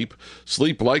night's sleep.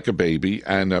 Sleep like a baby,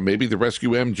 and maybe the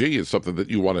Rescue MG is something that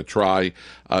you want to try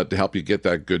to help you get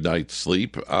that good night's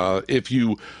sleep. If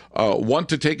you want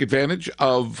to take advantage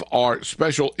of our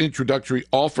special introductory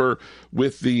offer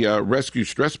with the Rescue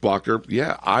Stress Blocker,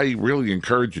 I really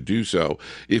encourage you to do so.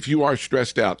 If you are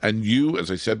stressed out, and you,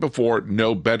 as I said before,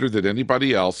 know better than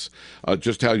anybody else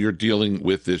just how you're dealing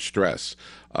with this stress,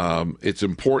 it's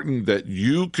important that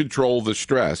you control the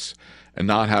stress and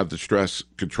not have the stress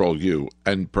control you.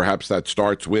 And perhaps that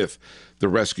starts with the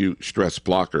Rescue Stress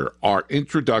Blocker. Our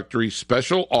introductory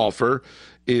special offer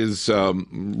is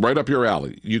right up your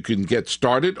alley. You can get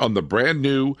started on the brand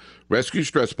new Rescue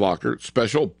Stress Blocker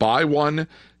special buy one,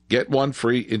 get one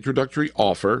free introductory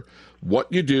offer.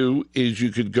 What you do is you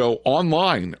could go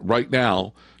online right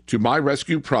now to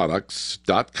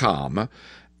myrescueproducts.com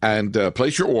and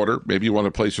place your order. Maybe you want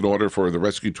to place an order for the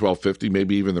Rescue 1250,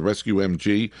 maybe even the Rescue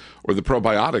MG or the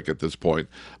probiotic at this point.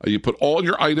 You put all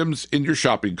your items in your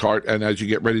shopping cart, and as you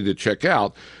get ready to check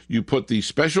out, you put the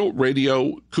special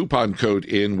radio coupon code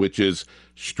in, which is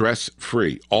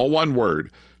stress-free. All one word,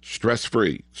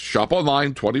 stress-free. Shop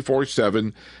online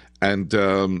 24/7, and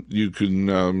you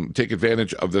can take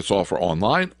advantage of this offer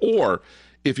online, or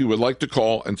if you would like to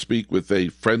call and speak with a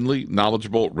friendly,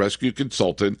 knowledgeable rescue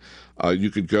consultant, you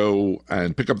could go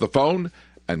and pick up the phone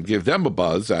and give them a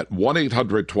buzz at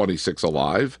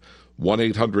 1-800-26-ALIVE,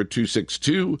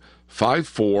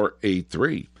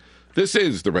 1-800-262-5483. This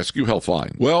is the Rescue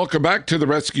Healthline. Welcome back to the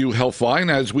Rescue Healthline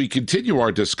as we continue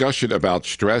our discussion about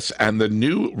stress and the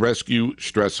new Rescue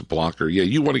Stress Blocker. Yeah,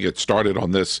 you want to get started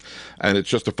on this, and it's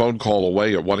just a phone call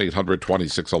away at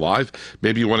 1-800-26-ALIVE.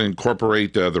 Maybe you want to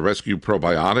incorporate the Rescue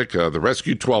Probiotic, the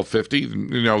Rescue 1250.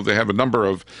 You know, they have a number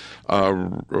of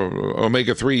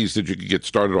omega-3s that you can get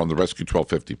started on the Rescue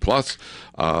 1250 Plus,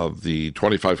 the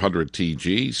 2500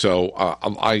 TG. So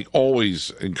I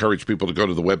always encourage people to go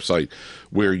to the website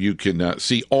where you can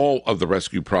see all of the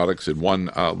Rescue products in one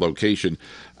location.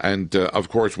 And, of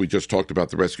course, we just talked about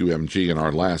the Rescue MG in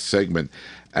our last segment.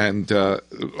 And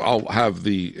I'll have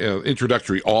the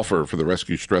introductory offer for the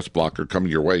Rescue Stress Blocker coming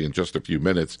your way in just a few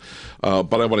minutes.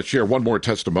 But I want to share one more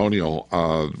testimonial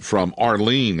from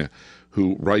Arlene,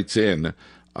 who writes in.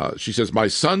 She says, my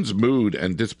son's mood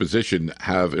and disposition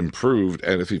have improved,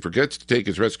 and if he forgets to take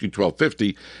his Rescue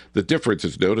 1250, the difference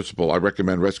is noticeable. I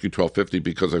recommend Rescue 1250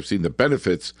 because I've seen the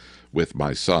benefits with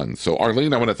my son. So,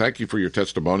 Arlene, I want to thank you for your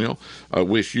testimonial. I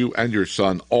wish you and your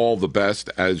son all the best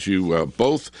as you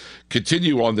both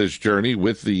continue on this journey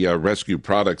with the rescue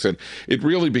products. And it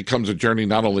really becomes a journey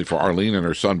not only for Arlene and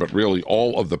her son, but really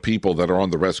all of the people that are on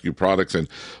the rescue products. And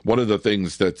one of the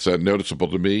things that's noticeable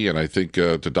to me, and I think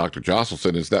to Dr.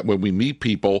 Josselson, is that when we meet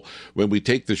people, when we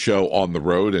take the show on the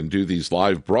road and do these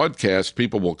live broadcasts,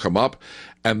 people will come up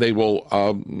and they will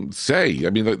say,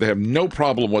 I mean, they have no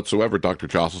problem whatsoever, Dr.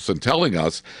 Josselson, telling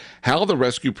us how the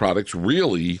rescue products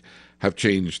really have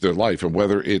changed their life, and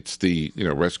whether it's the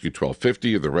Rescue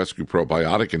 1250 or the Rescue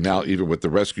Probiotic, and now even with the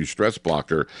Rescue Stress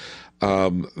Blocker,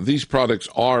 these products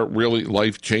are really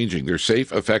life-changing. They're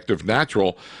safe, effective,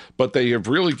 natural, but they have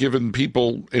really given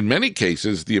people, in many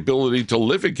cases, the ability to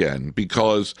live again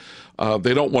because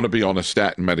they don't want to be on a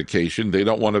statin medication. They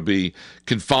don't want to be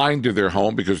confined to their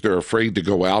home because they're afraid to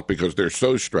go out because they're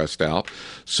so stressed out.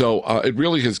 So it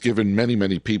really has given many,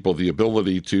 many people the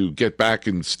ability to get back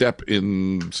and step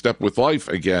with life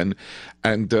again.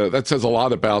 And that says a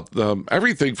lot about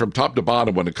everything from top to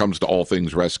bottom when it comes to all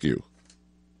things rescue.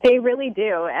 They really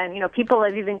do. And, people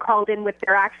have even called in with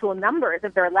their actual numbers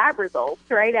of their lab results,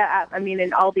 right?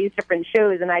 In all these different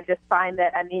shows. And I just find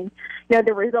that,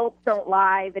 the results don't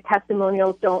lie. The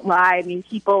testimonials don't lie.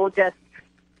 People just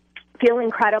feel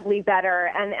incredibly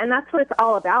better. And that's what it's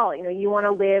all about. You want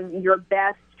to live your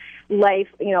best life,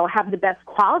 have the best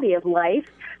quality of life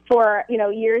for,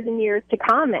 years and years to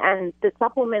come. And the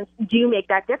supplements do make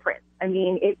that difference.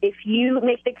 If you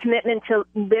make the commitment to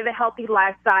live a healthy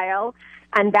lifestyle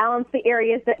and balance the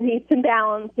areas that need some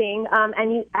balancing,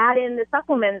 and you add in the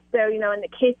supplements. So, in the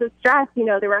case of stress,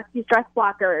 the Rescue Stress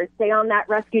Blockers, stay on that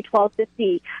Rescue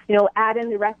 1250, add in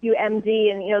the Rescue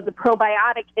MD and, the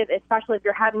probiotic, especially if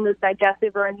you're having those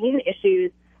digestive or immune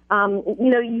issues,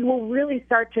 you will really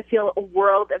start to feel a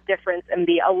world of difference and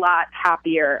be a lot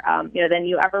happier, than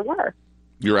you ever were.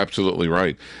 You're absolutely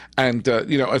right. And,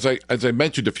 as I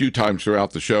mentioned a few times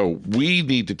throughout the show, we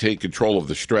need to take control of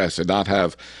the stress and not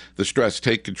have the stress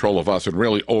take control of us and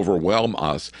really overwhelm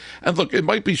us. And look, it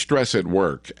might be stress at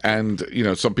work. And,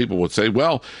 some people would say,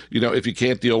 well, if you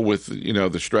can't deal with,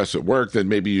 the stress at work, then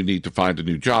maybe you need to find a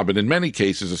new job. And in many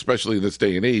cases, especially in this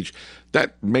day and age,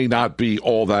 that may not be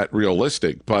all that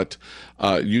realistic, but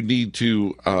you need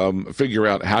to figure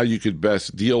out how you could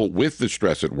best deal with the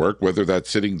stress at work, whether that's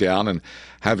sitting down and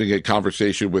having a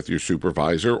conversation with your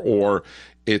supervisor, or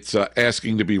it's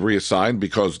asking to be reassigned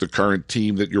because the current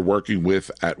team that you're working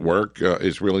with at work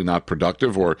is really not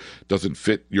productive or doesn't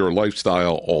fit your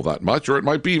lifestyle all that much. Or it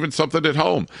might be even something at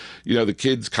home. The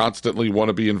kids constantly want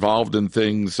to be involved in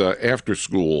things after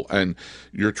school, and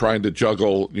you're trying to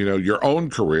juggle, your own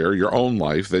career, your own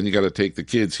life. Then you got to take the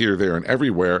kids here, there, and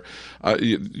everywhere.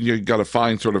 You got to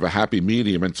find sort of a happy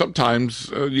medium. And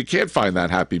sometimes you can't find that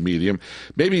happy medium.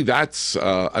 Maybe that's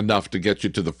enough to get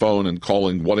you to the phone and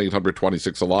calling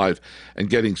 1-800-26-ALIVE and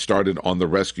getting started on the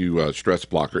Rescue Stress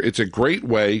Blocker. It's a great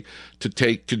way to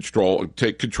take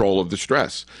control of the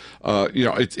stress.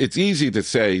 It's easy to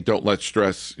say don't let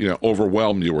stress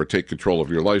overwhelm you or take control of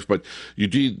your life, but you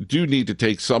do need to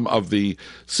take some of the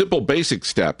simple basic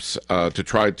steps to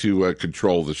try to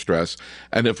control the stress.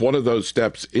 And if one of those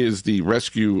steps is the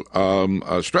Rescue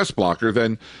Stress Blocker,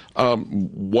 then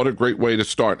what a great way to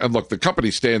start. And look, the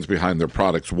company stands behind their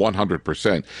products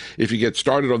 100%. If you get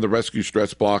started on the Rescue Stress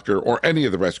Stress Blocker or any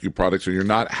of the rescue products, and you're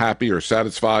not happy or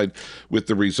satisfied with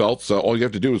the results, all you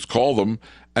have to do is call them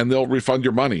and they'll refund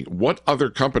your money. What other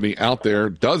company out there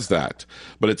does that?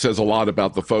 But it says a lot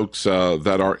about the folks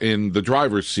that are in the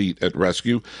driver's seat at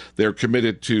Rescue. They're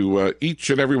committed to each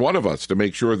and every one of us to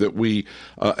make sure that we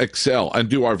excel and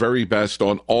do our very best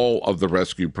on all of the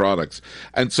Rescue products.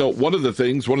 And so one of the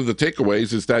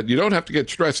takeaways is that you don't have to get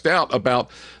stressed out about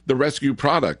the Rescue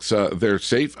products. They're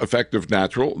safe, effective,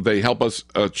 natural. They help us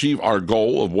achieve our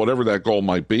goal of whatever that goal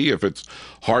might be, if it's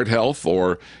heart health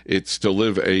or it's to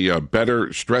live a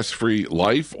better stress-free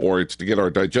life, or it's to get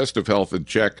our digestive health in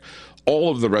check.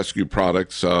 All of the Rescue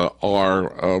products are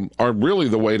really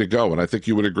the way to go, and I think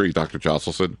you would agree, Dr.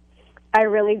 Josselson. I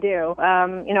really do.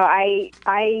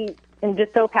 I am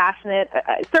just so passionate,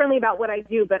 certainly about what I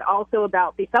do, but also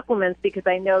about the supplements, because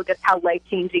I know just how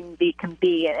life-changing they can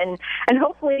be. And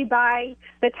hopefully by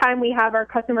the time we have our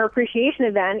customer appreciation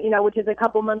event, which is a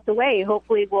couple months away,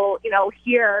 hopefully we'll,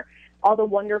 hear all the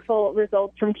wonderful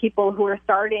results from people who are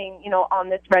starting, on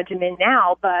this regimen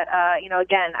now. But,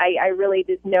 again, I really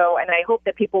just know, and I hope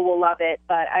that people will love it,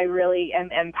 but I really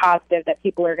am positive that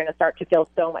people are going to start to feel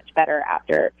so much better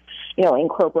after,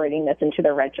 incorporating this into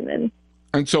their regimen.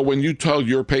 And so when you tell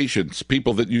your patients,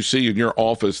 people that you see in your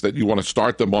office, that you want to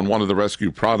start them on one of the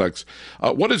Rescue products,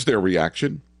 what is their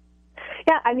reaction?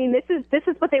 Yeah, I mean, this is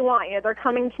what they want. They're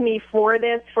coming to me for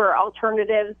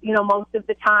alternatives. Most of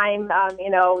the time,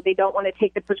 they don't want to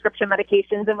take the prescription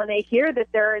medications. And when they hear that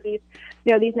there are these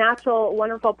natural,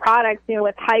 wonderful products,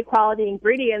 with high quality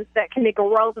ingredients that can make a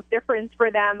world of difference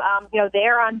for them, they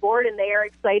are on board and they are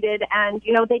excited, and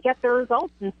they get the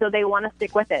results, and so they want to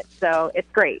stick with it. So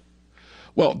it's great.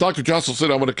 Well, Dr. Josselson,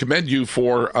 I want to commend you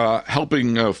for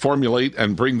helping formulate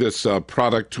and bring this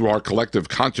product to our collective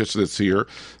consciousness here,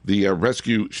 the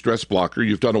Rescue Stress Blocker.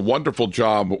 You've done a wonderful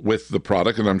job with the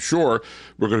product, and I'm sure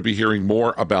we're going to be hearing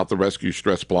more about the Rescue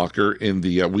Stress Blocker in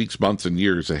the weeks, months, and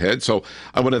years ahead. So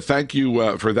I want to thank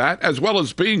you for that, as well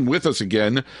as being with us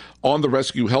again on the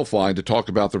Rescue Healthline to talk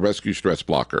about the Rescue Stress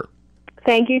Blocker.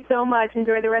 Thank you so much.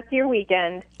 Enjoy the rest of your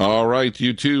weekend. All right.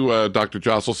 You too, Dr.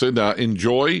 Josselson.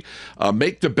 Enjoy.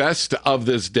 Make the best of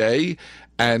this day.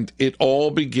 And it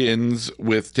all begins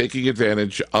with taking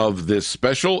advantage of this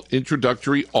special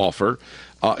introductory offer.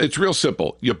 It's real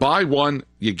simple. You buy one,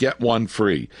 you get one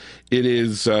free. It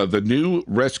is the new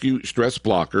Rescue Stress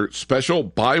Blocker special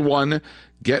buy one,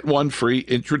 get one free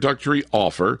introductory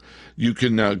offer. You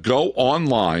can go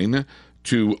online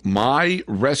to My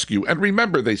Rescue, and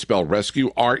remember they spell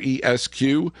rescue,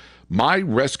 R-E-S-Q,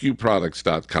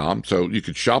 myrescueproducts.com. So you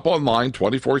can shop online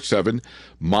 24/7,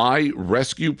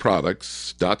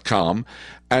 myrescueproducts.com.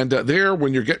 And there,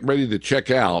 when you're getting ready to check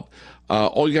out,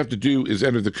 all you have to do is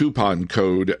enter the coupon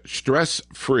code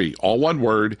STRESSFREE, all one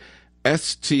word,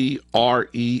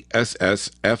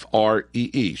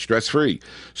 STRESSFREE, stress-free.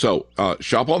 So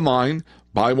shop online,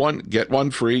 buy one, get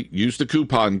one free. Use the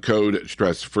coupon code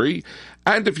STRESSFREE.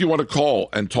 And if you want to call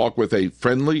and talk with a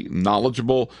friendly,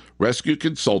 knowledgeable rescue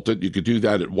consultant, you could do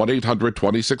that at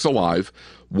 1-800-26-ALIVE,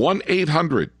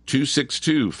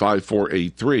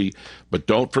 1-800-262-5483. But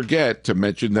don't forget to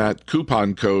mention that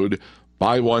coupon code,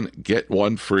 buy one, get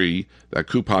one free. That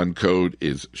coupon code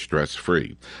is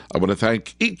stress-free. I want to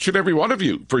thank each and every one of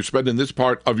you for spending this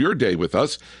part of your day with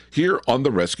us here on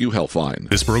the Rescue Healthline.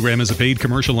 This program is a paid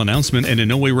commercial announcement and in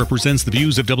no way represents the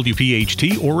views of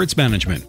WPHT or its management.